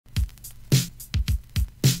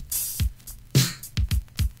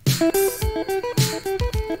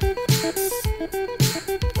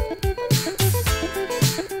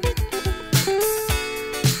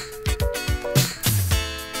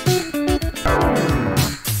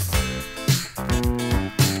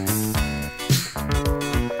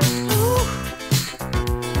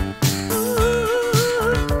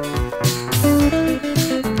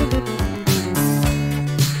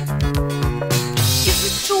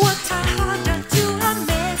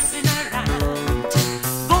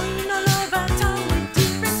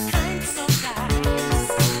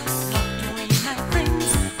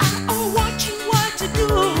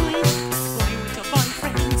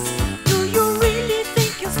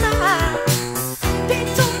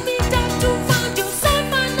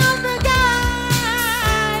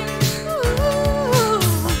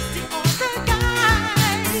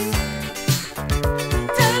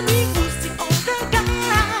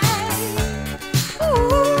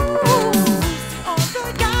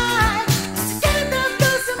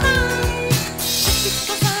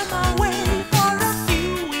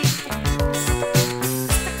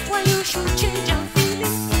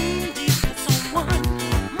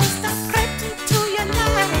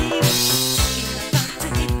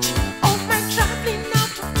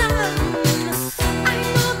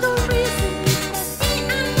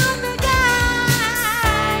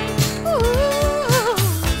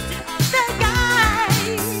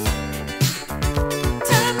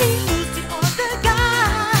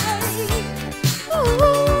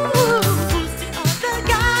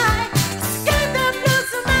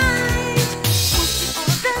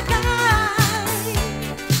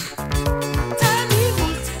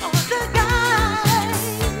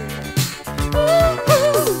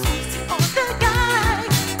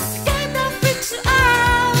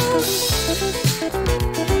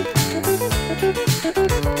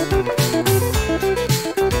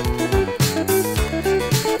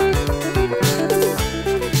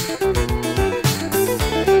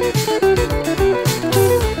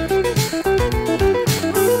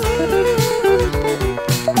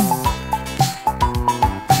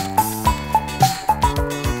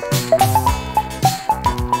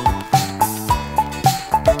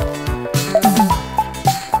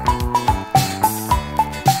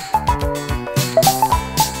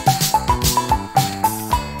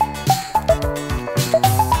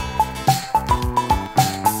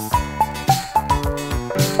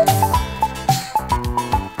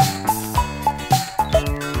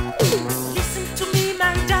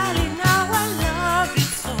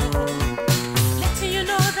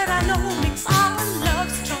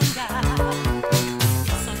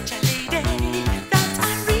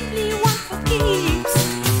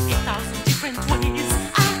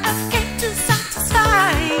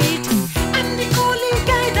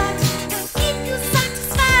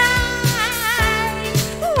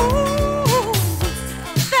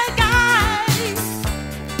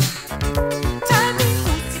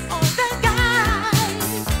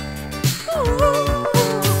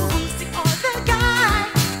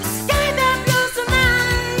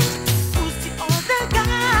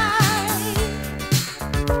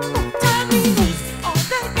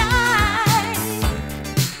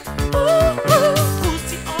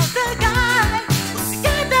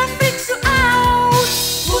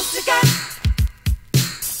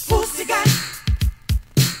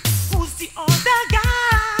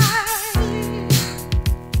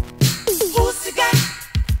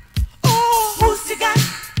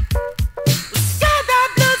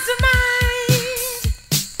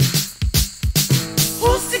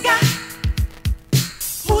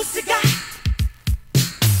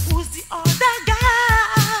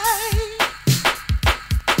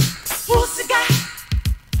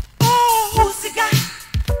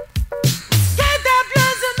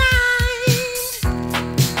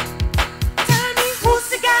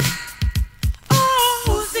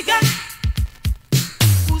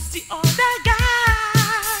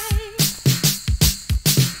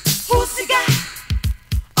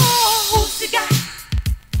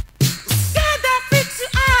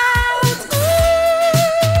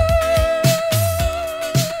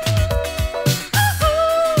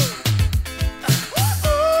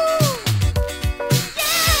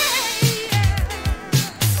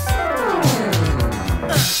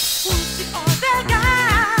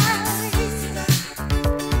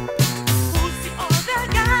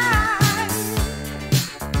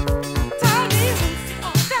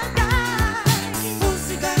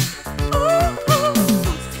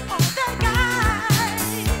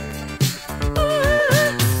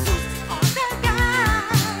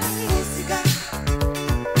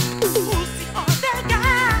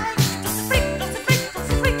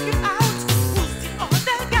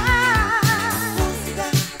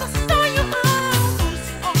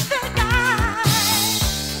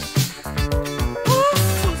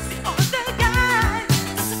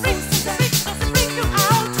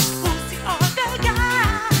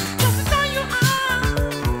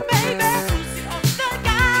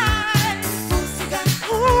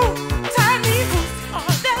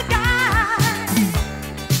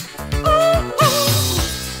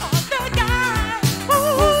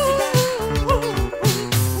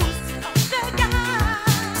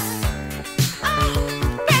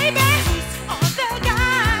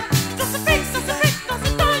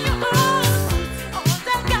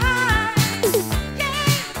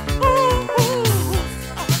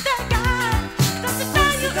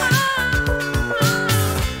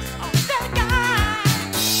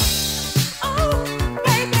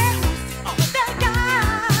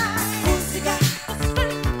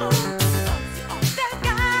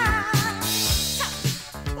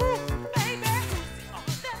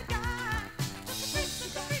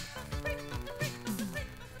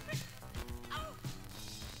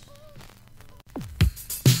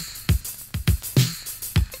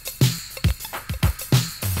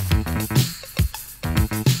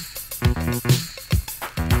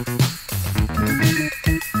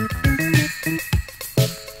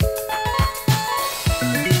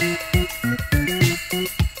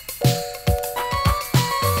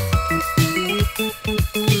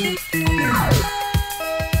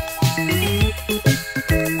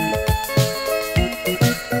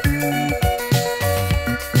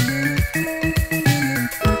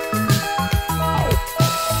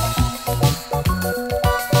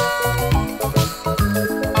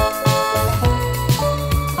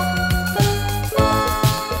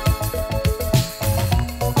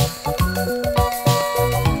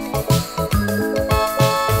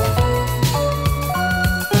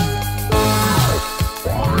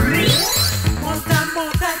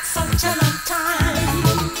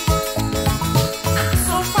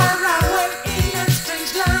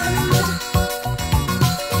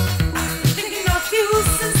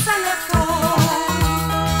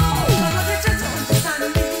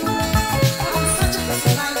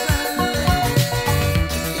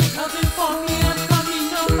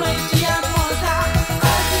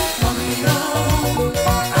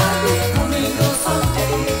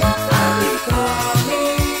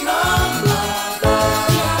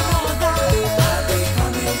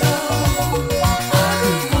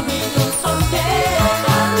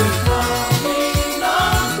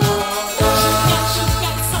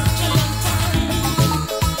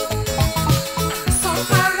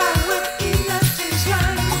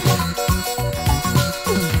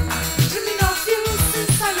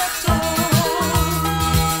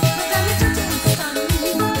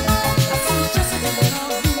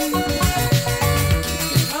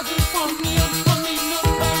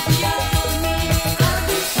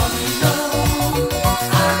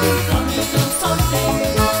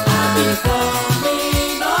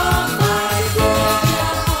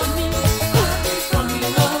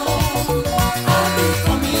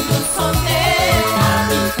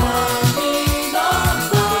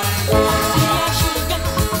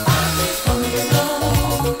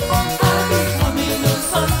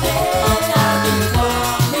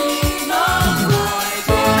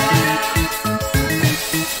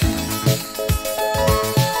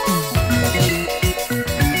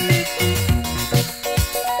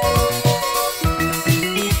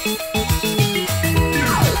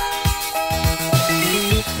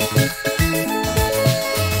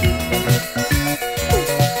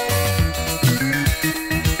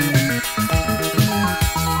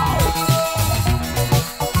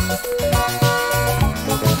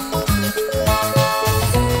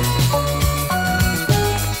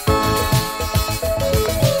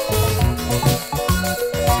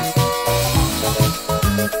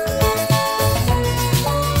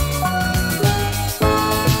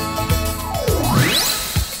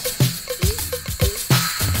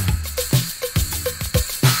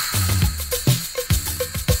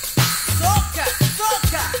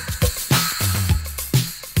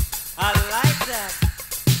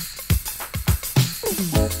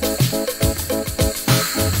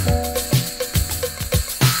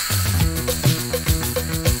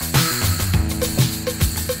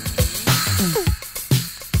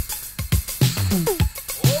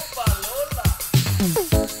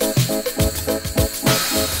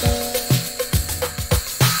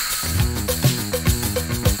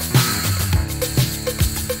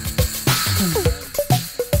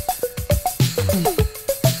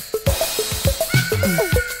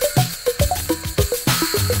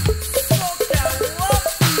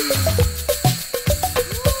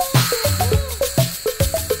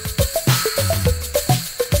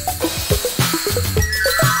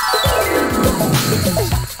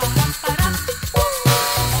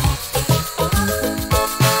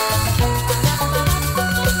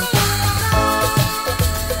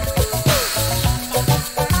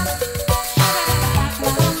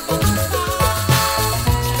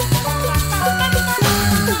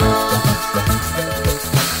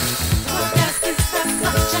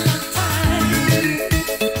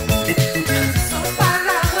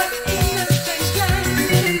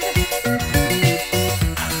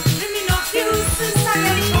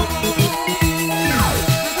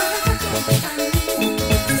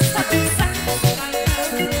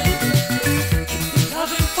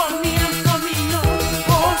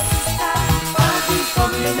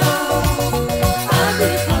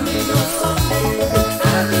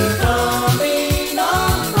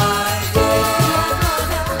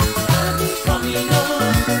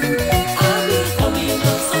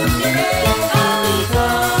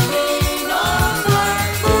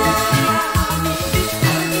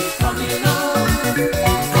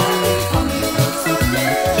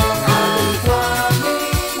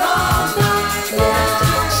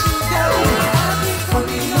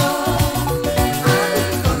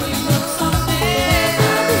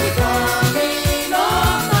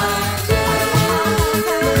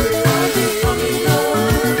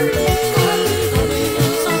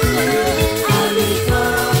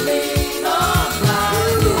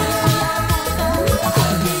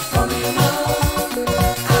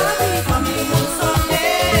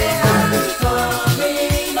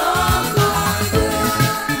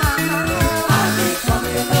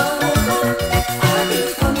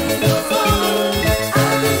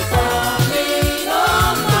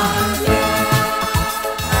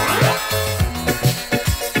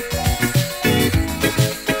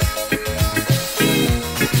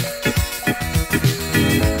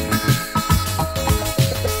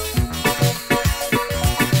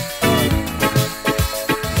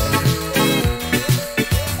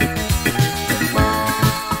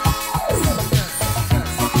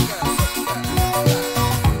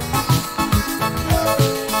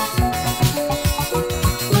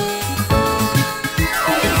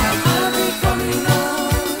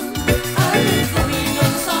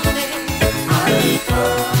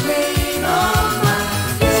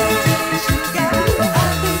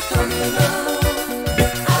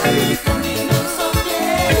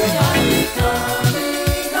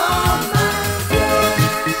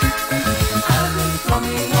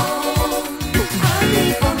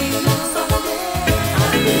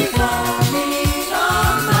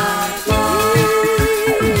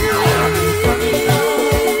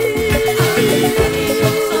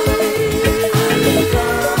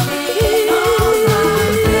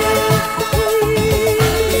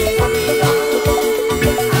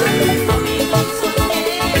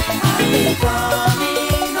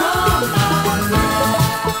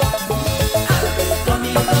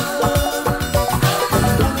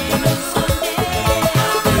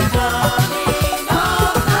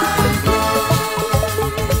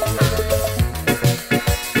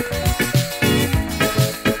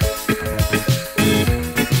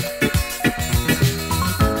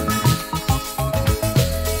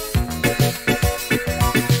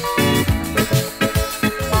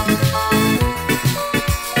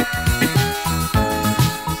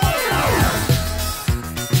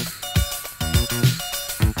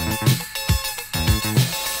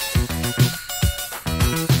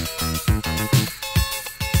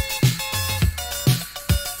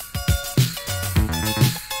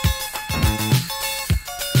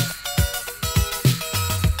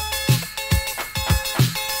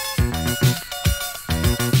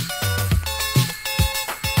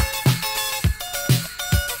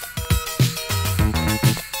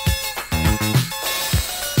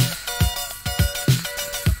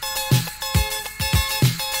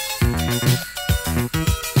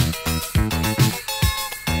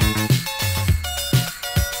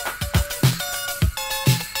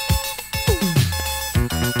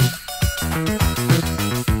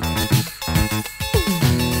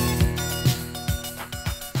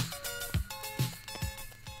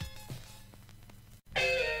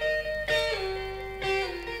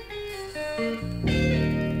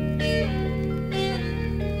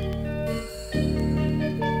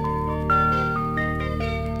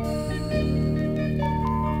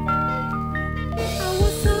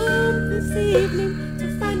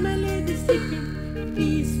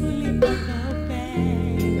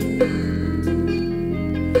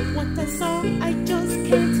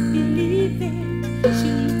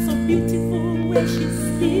that she's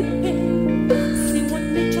sleeping. See what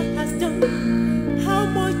nature has done, how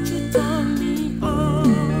much you turn me on.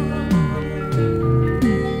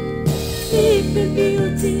 Sleeping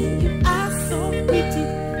Beauty, you are so pretty.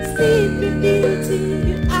 Sleeping Beauty,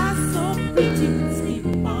 you are so pretty. Sleep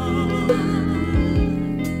on,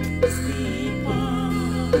 sleep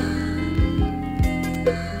on.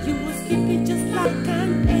 You were sleeping just like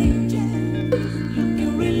an angel,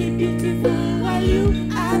 looking really beautiful while you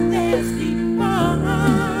are there. Sleep on,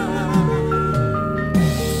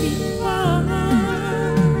 sleep on.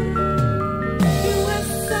 You are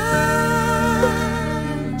such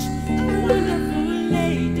a wonderful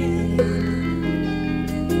lady.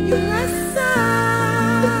 You are such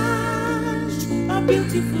a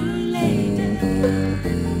beautiful lady.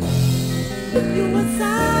 You are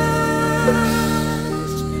such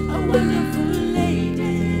a wonderful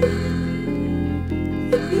lady.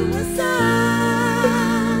 You are such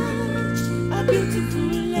a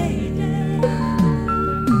beautiful lady.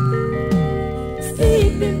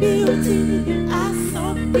 Sleeping Beauty, you are so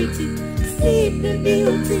pretty. Sleeping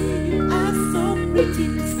Beauty, you are so pretty.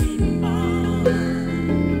 Sleep on,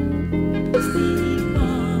 sleep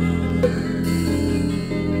on.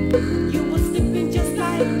 You were sleeping just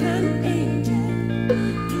like an angel,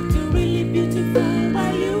 looking really beautiful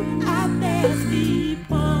while you are there.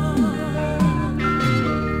 Sleep on.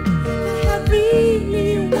 I have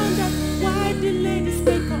really wondered why the ladies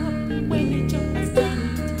wake up when nature has done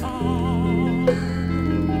it all.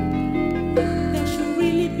 There should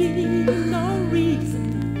really be no reason,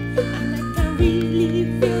 and I can really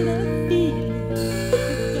feel the feeling.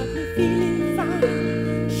 You got me feeling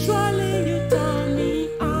fine. Surely you turn me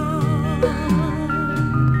on.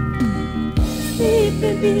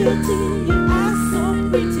 Sleeping Beauty, you are so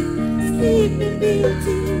pretty. Sleeping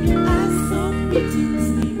Beauty, you are so pretty.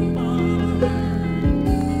 Sleep on,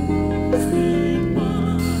 sleep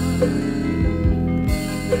on.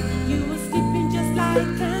 You were sleeping just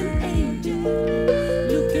like an angel,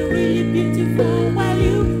 looking really beautiful while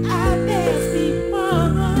you are there. Sleep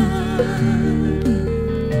on,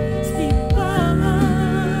 sleep on.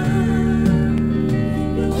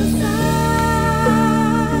 You were such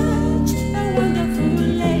a wonderful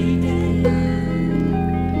lady.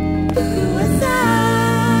 You were such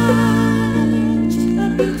a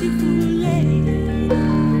beautiful lady.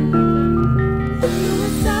 You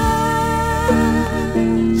were such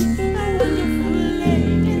a wonderful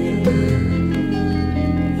lady.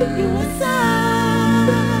 You were such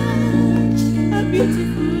a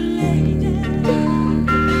beautiful lady.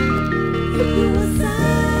 You were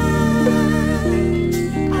such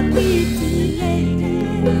a pretty lady.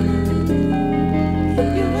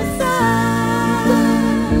 You were such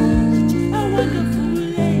a wonderful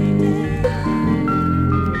lady.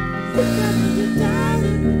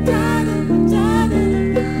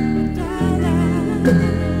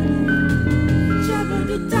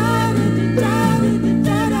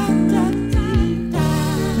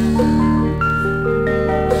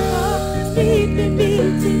 Sleeping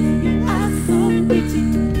Beauty, you are so pretty.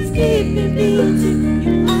 Sleeping Beauty,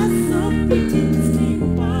 you are so pretty. Sleep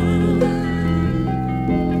on,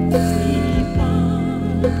 sleep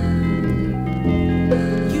on.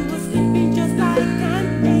 You were sleeping just like an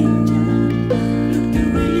angel, looking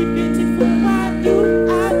really beautiful while you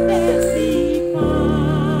are there. Sleep on.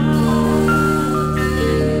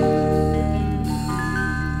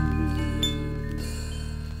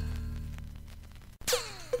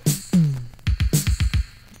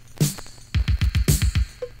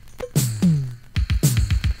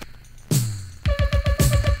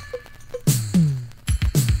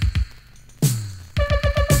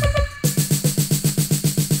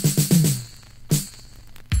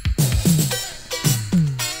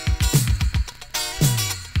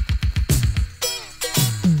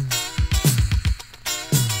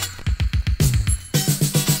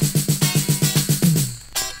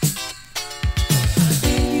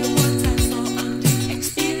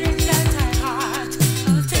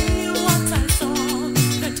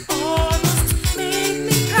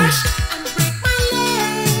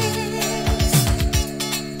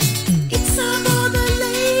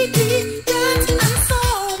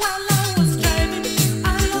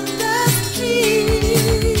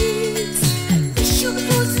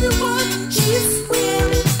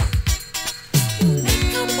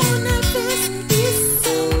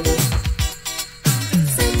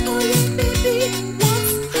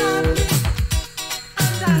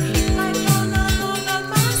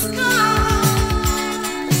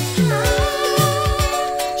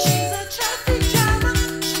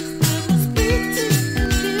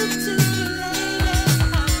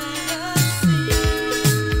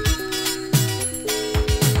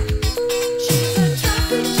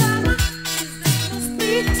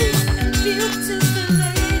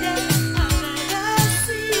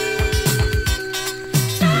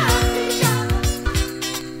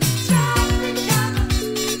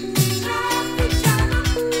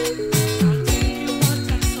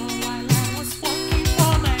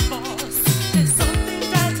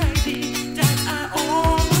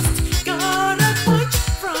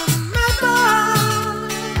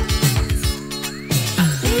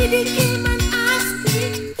 came and asked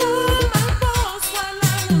me for my boss while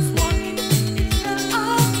I was walking in the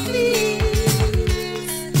office.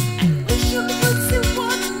 I wish you could see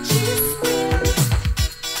what she's wearing.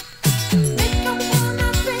 Makeup on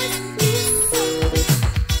her face is so.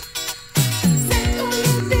 Said, oh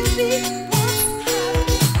yeah, baby, what's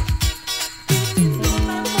hers? Didn't know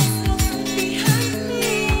my boss was behind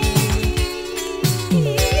me.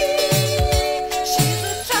 She's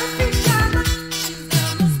a traffic jammer. She's the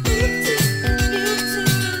most beautiful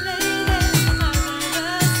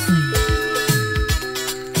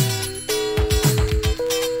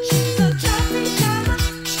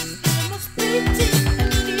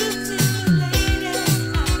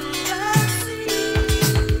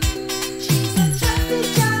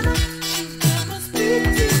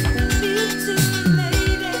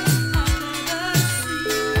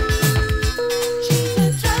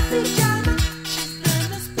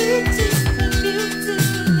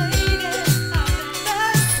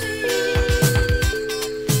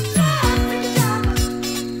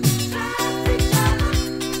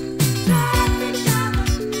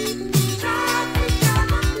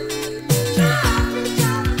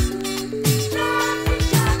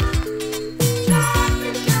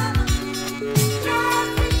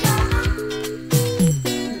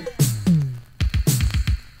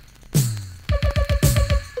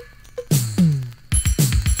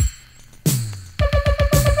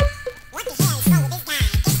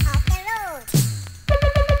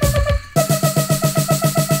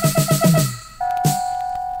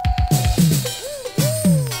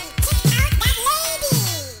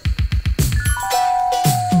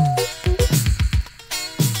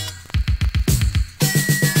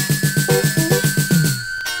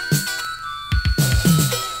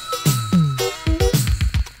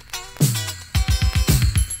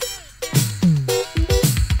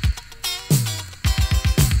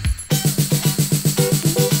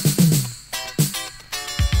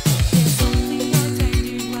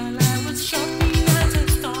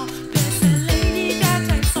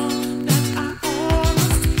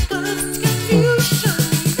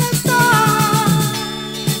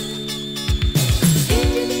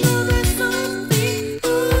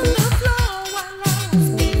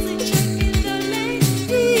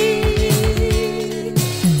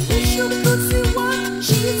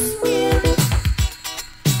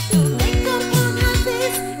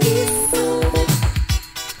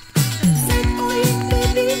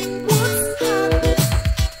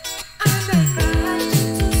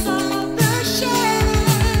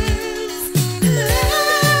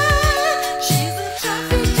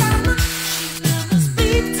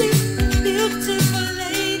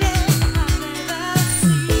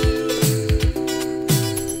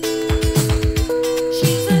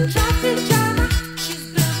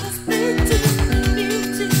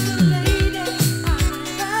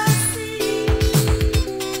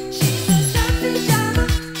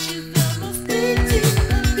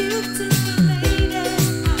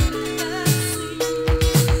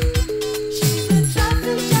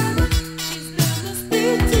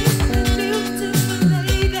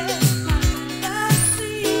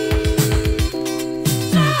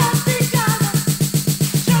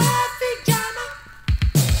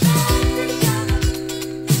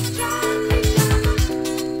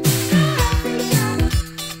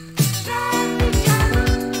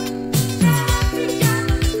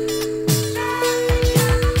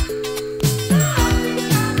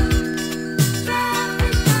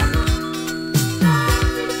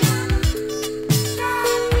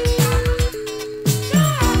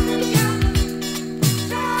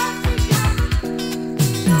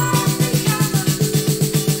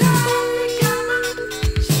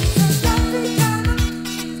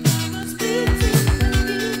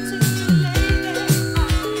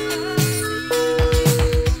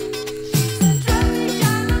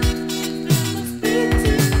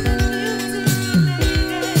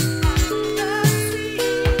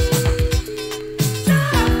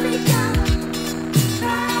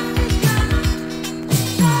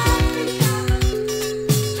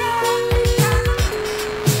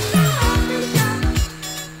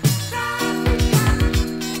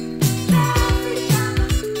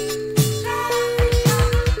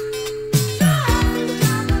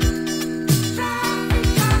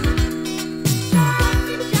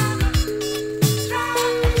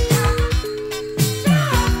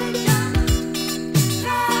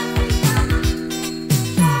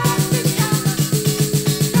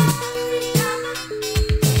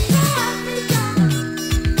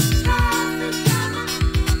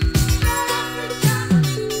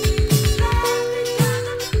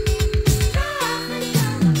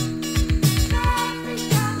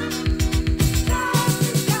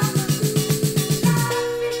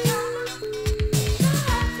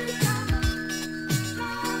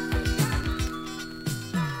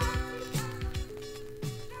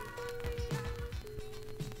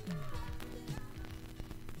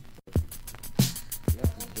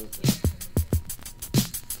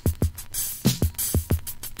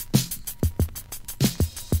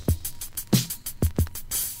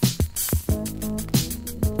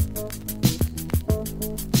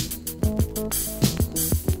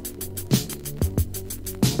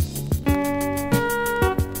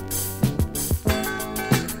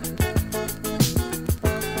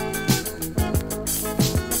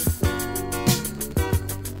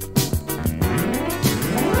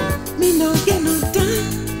no get no done,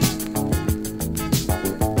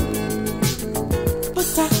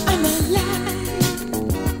 but I am alive.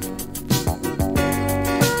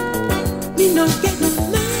 Me no get no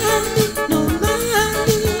money,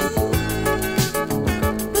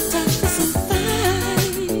 but I feel so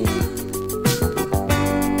fine.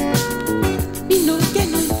 Me no get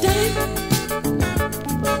no dime,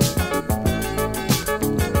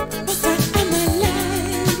 but I am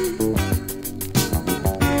alive.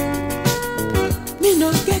 Me no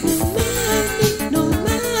get no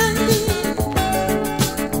money,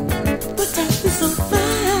 but I feel so fine.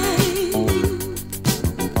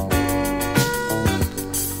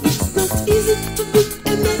 It's not easy to be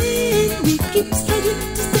a man. We keep struggling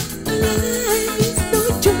to stay alive. It's no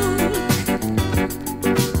joke.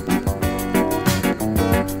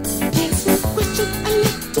 There's one question I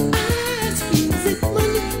like to ask. Is it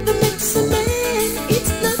money that makes a man?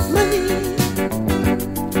 It's not money.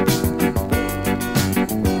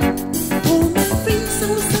 Oh, my friends,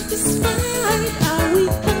 are we satisfied? Are we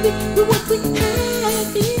happy with what we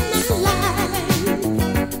have in our life?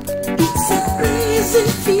 It's a crazy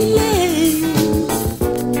feeling.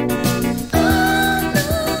 Oh no,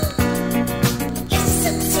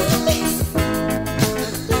 listen to me.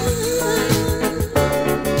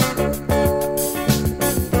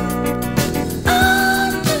 Oh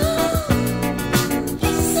no,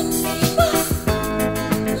 listen people.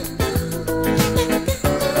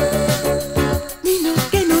 Me no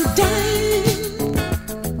get no dime,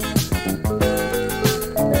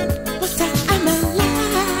 but I am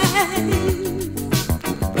alive.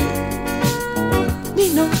 Me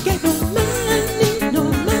no get no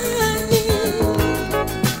money,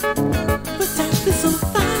 but I feel so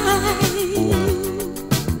fine.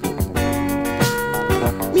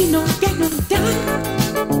 Me no get no dime,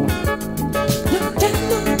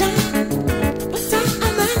 but I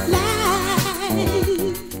am alive.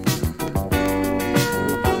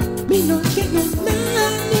 Me no get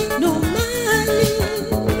no money,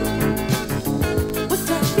 but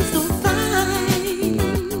I feel so fine.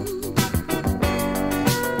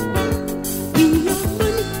 We have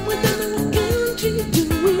money more than our country. Do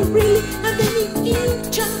we really have any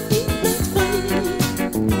future? It's not funny.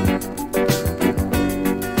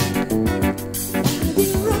 The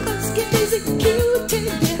robbers get executed.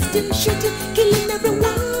 They're still shooting, killing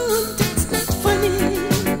everyone. That's not funny.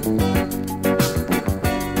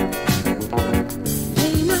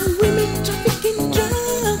 Men and women trafficking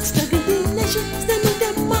drugs, struggling the nation, standing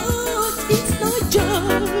them out. It's no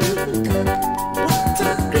joke. What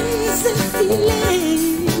a crazy feeling.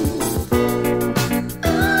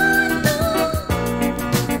 Oh no,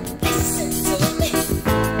 listen to me.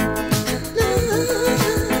 Oh no.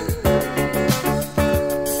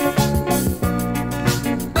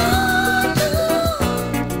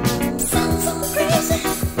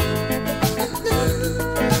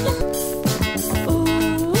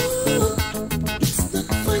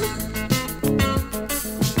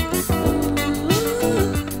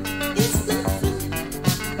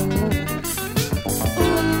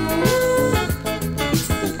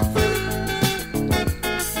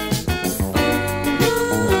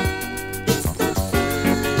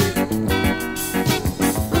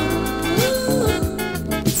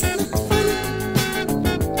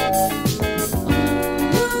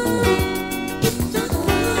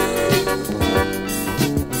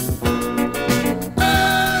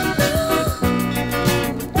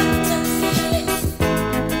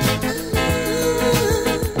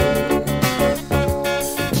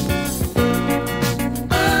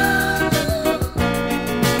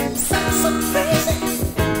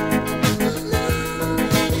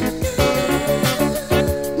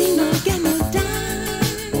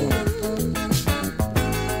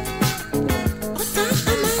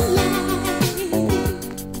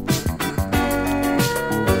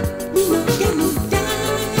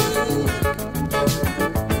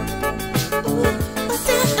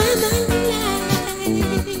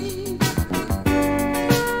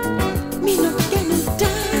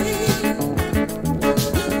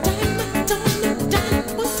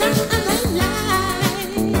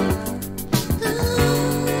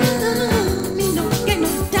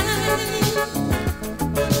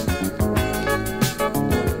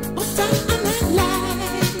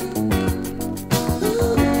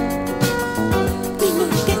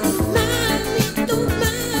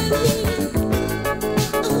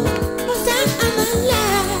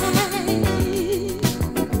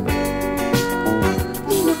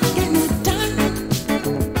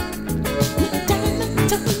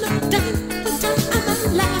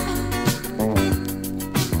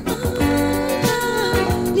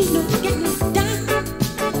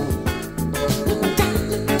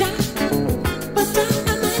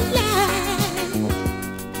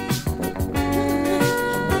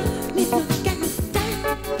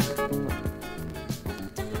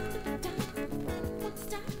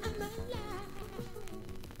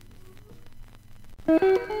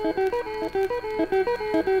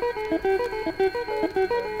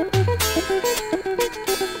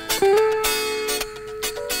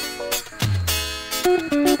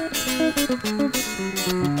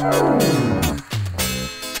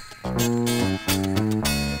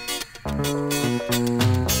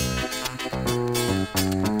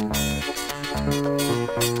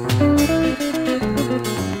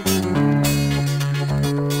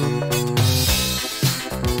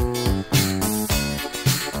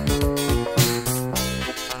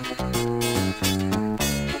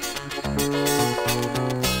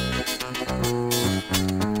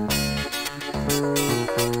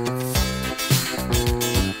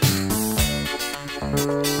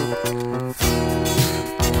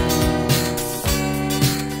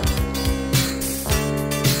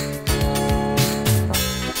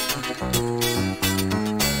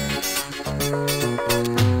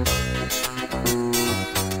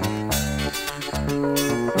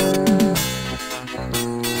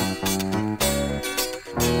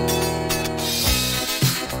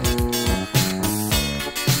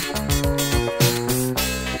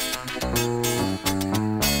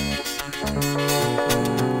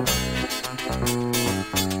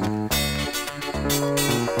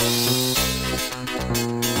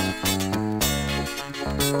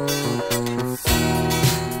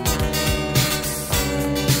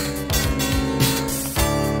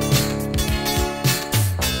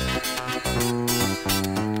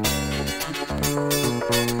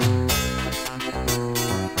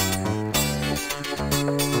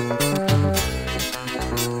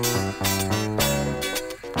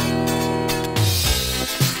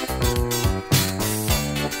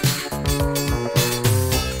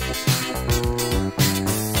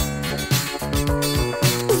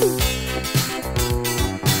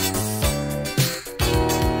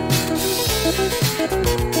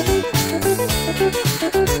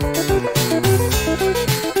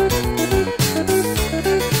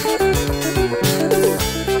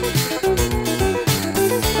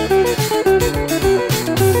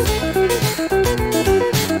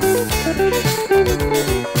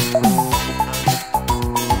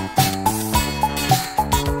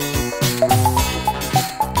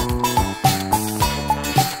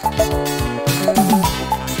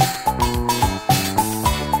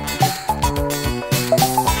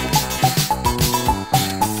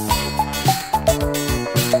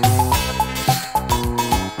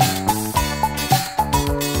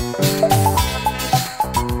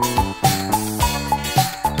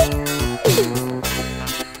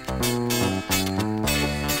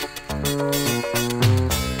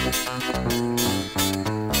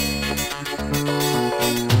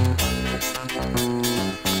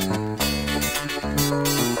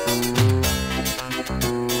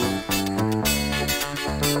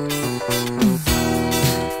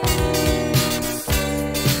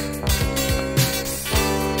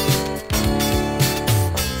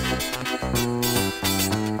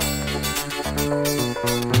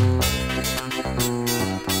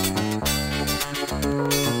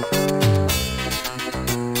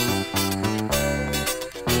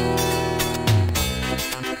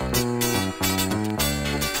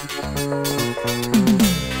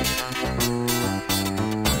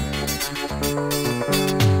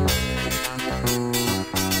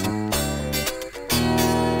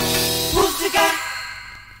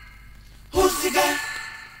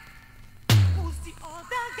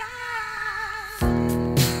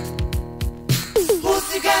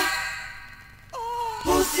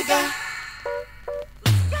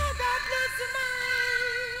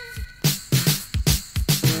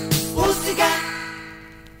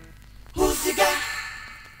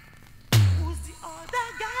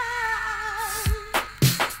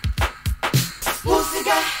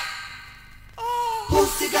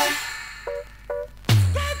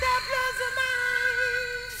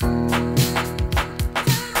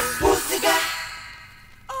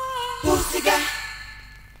 Who's the guy?